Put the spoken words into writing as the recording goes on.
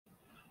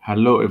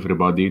Hello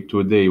everybody,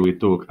 today we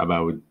talk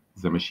about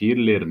the machine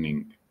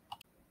learning.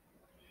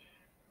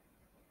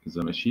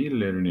 The machine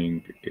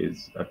learning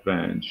is a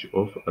branch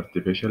of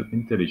artificial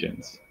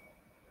intelligence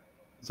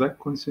that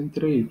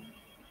concentrates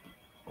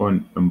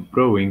on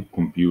improving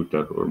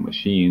computer or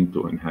machine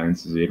to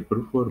enhance their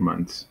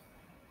performance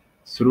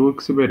through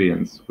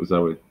experience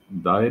without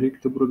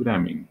direct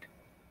programming.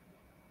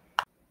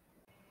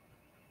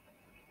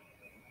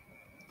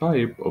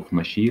 Type of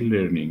machine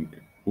learning.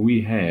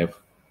 We have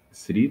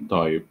three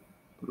types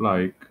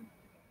like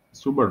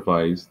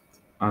supervised,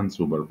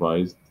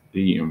 unsupervised,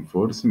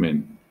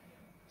 reinforcement.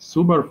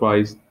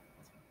 Supervised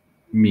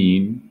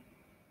mean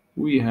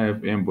we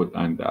have input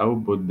and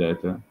output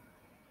data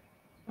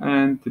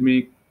and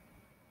make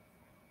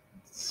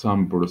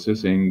some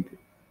processing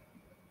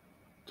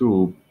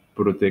to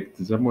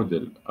protect the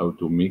model or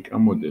to make a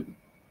model.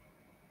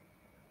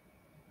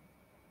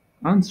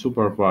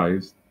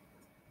 Unsupervised,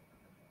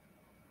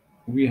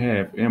 we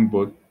have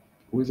input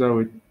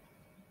without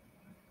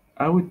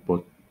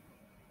output.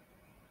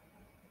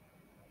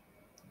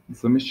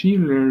 The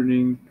machine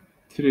learning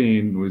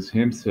train with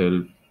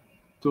himself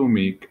to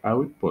make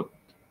output.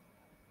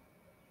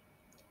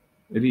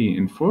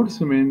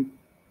 Reinforcement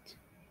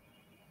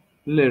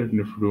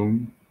learn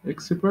from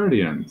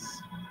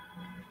experience.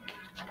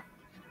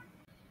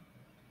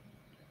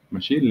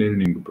 Machine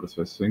learning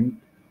processing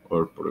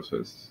or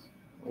process.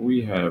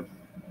 We have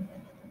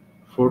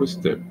four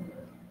steps: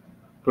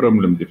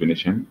 problem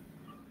definition,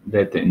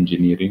 data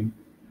engineering,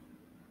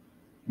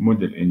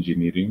 model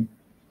engineering,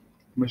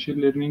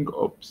 machine learning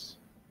ops.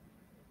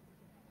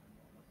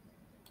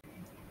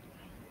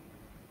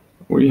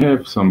 We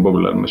have some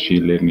popular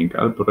machine learning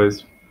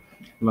algorithms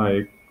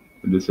like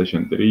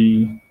decision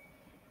tree,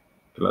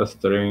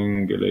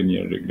 clustering,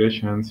 linear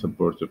regression,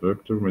 support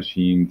vector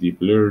machine, deep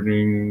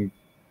learning.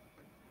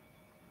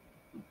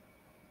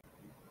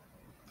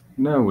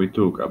 Now we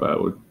talk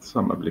about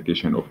some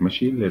application of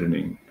machine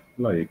learning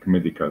like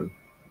medical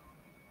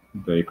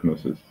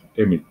diagnosis,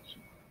 image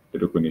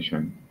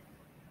recognition,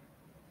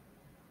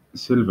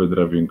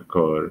 self-driving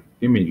car,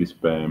 email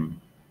spam,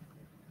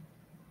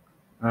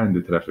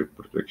 and traffic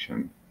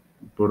protection,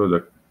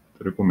 product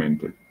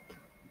recommended,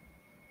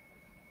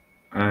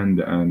 and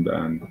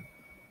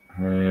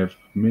have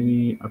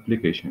many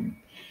application.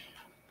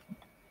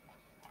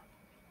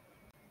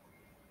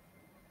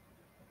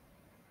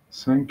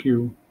 Thank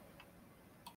you.